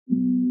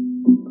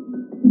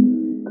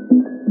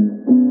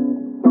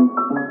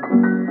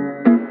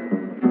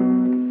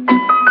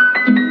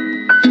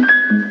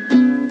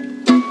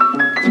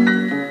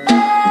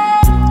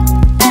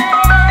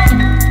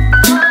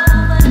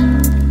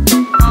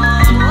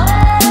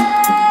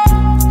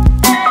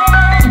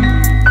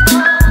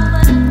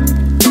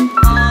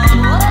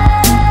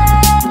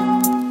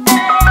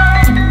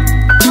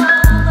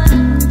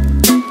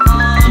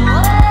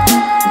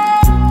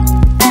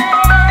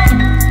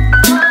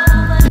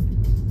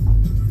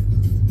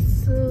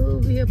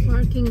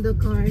parking the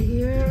car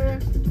here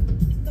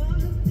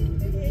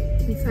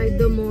inside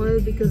the mall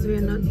because we are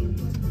not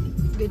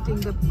getting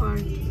the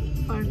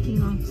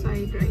parking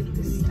outside right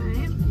this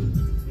time.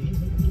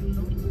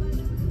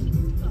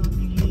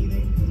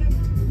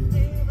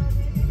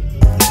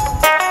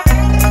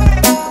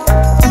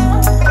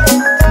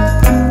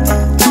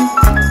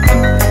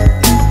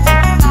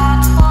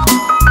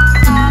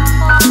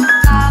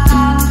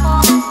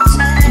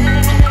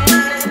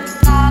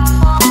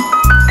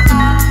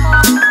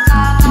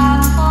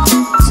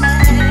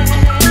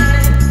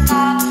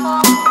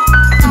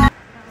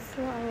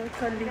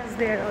 Colleagues,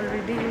 they are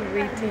already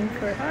waiting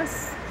for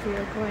us. We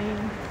are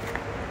going.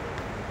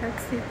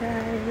 Let's see,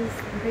 guys.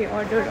 We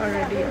ordered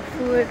already a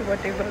food.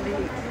 Whatever we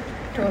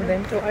told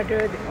them to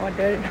order, they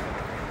ordered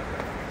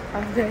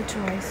of their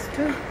choice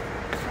too.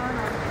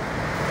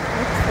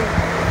 Let's see.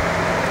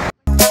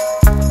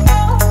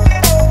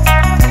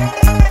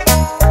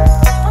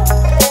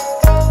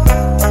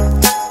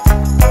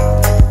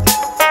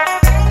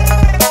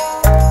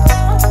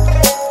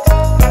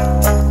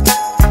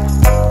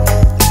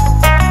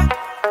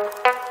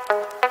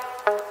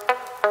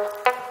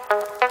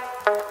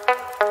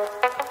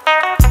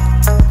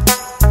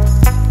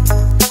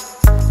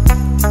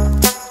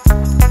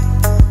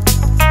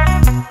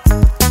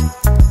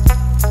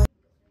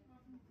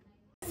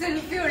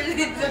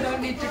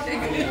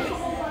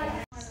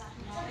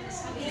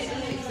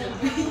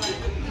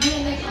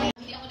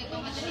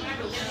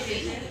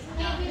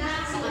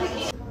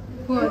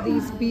 Who are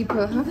these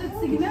people? Huh?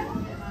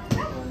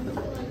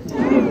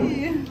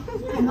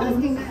 I'm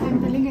asking,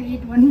 I'm telling her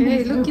eat one.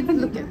 Hey, look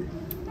at.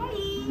 Hi.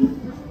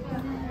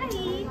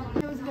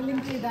 I was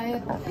telling to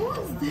diet.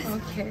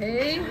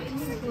 Okay,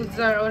 foods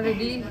are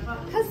already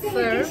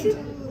served.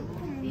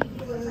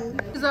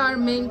 This is our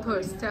main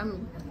course. Tell me.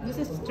 This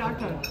is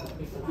starter.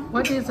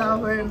 What is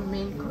our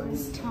main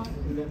course?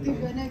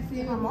 When I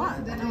say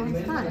what, then I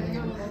was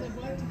fine.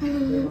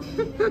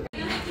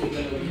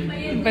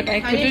 But I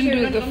couldn't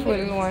do the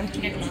full one.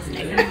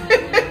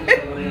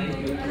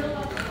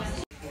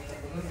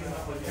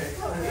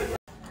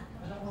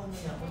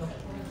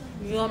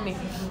 Yummy.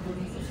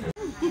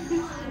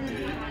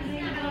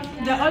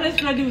 They're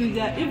always ready with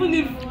that, even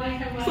if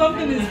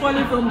something is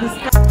falling from the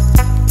sky.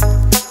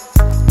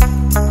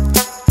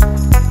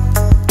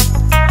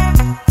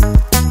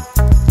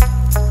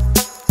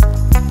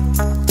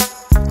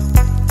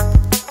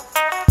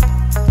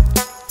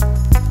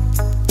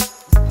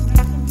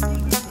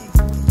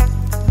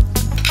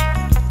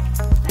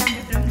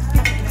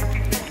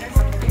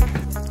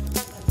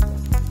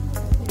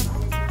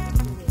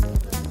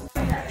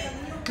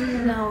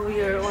 Now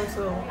we are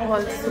also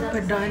all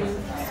super done,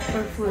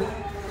 super full.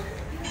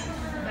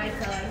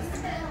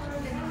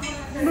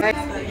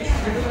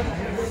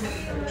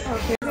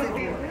 Okay.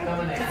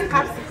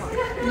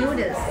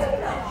 Noodles.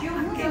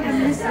 And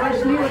this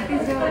was me, what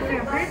is your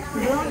favorite?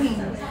 Brownie.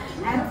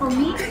 And for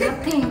me,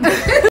 nothing.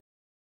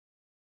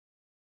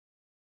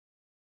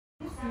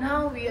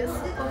 Now we are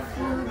super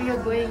full. We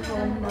are going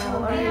home now.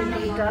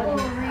 Already done.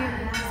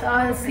 So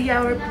I'll see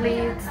our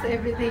plates.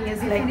 Everything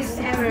is like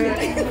super.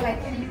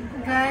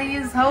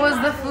 Guys, how was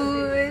the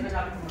food?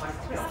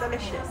 It's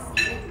delicious.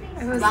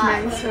 It was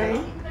nice,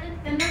 right?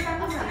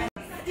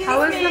 How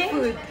was the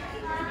food?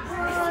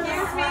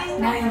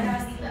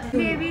 Nice.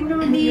 Baby,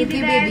 no need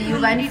baby,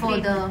 you went for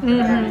the...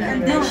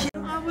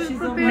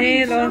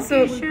 Nail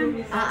also.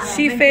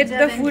 She fed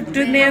the food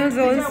to Nails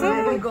We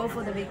also. go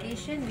for the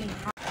vacation. We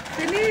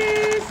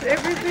Finish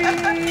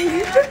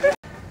everything.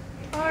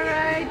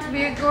 Alright,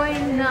 we're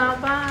going now.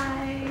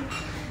 Bye.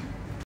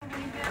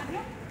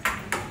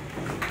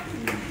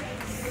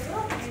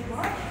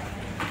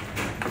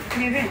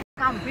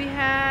 We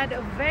had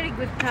a very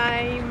good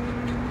time.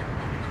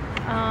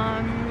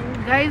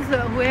 Guys,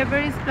 whoever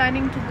is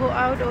planning to go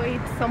out or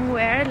eat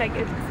somewhere, like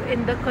it's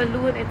in the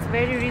Kawloon, it's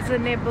very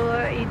reasonable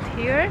eat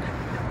here.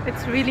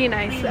 It's really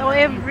nice.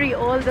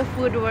 All the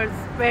food was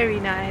very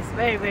nice,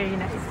 very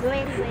nice.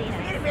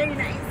 very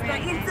nice.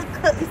 It's so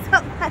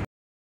close.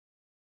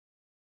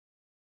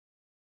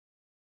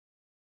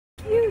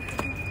 Cute.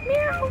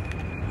 Meow.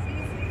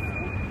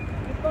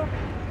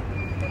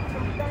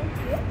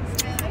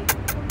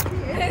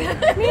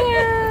 Meow.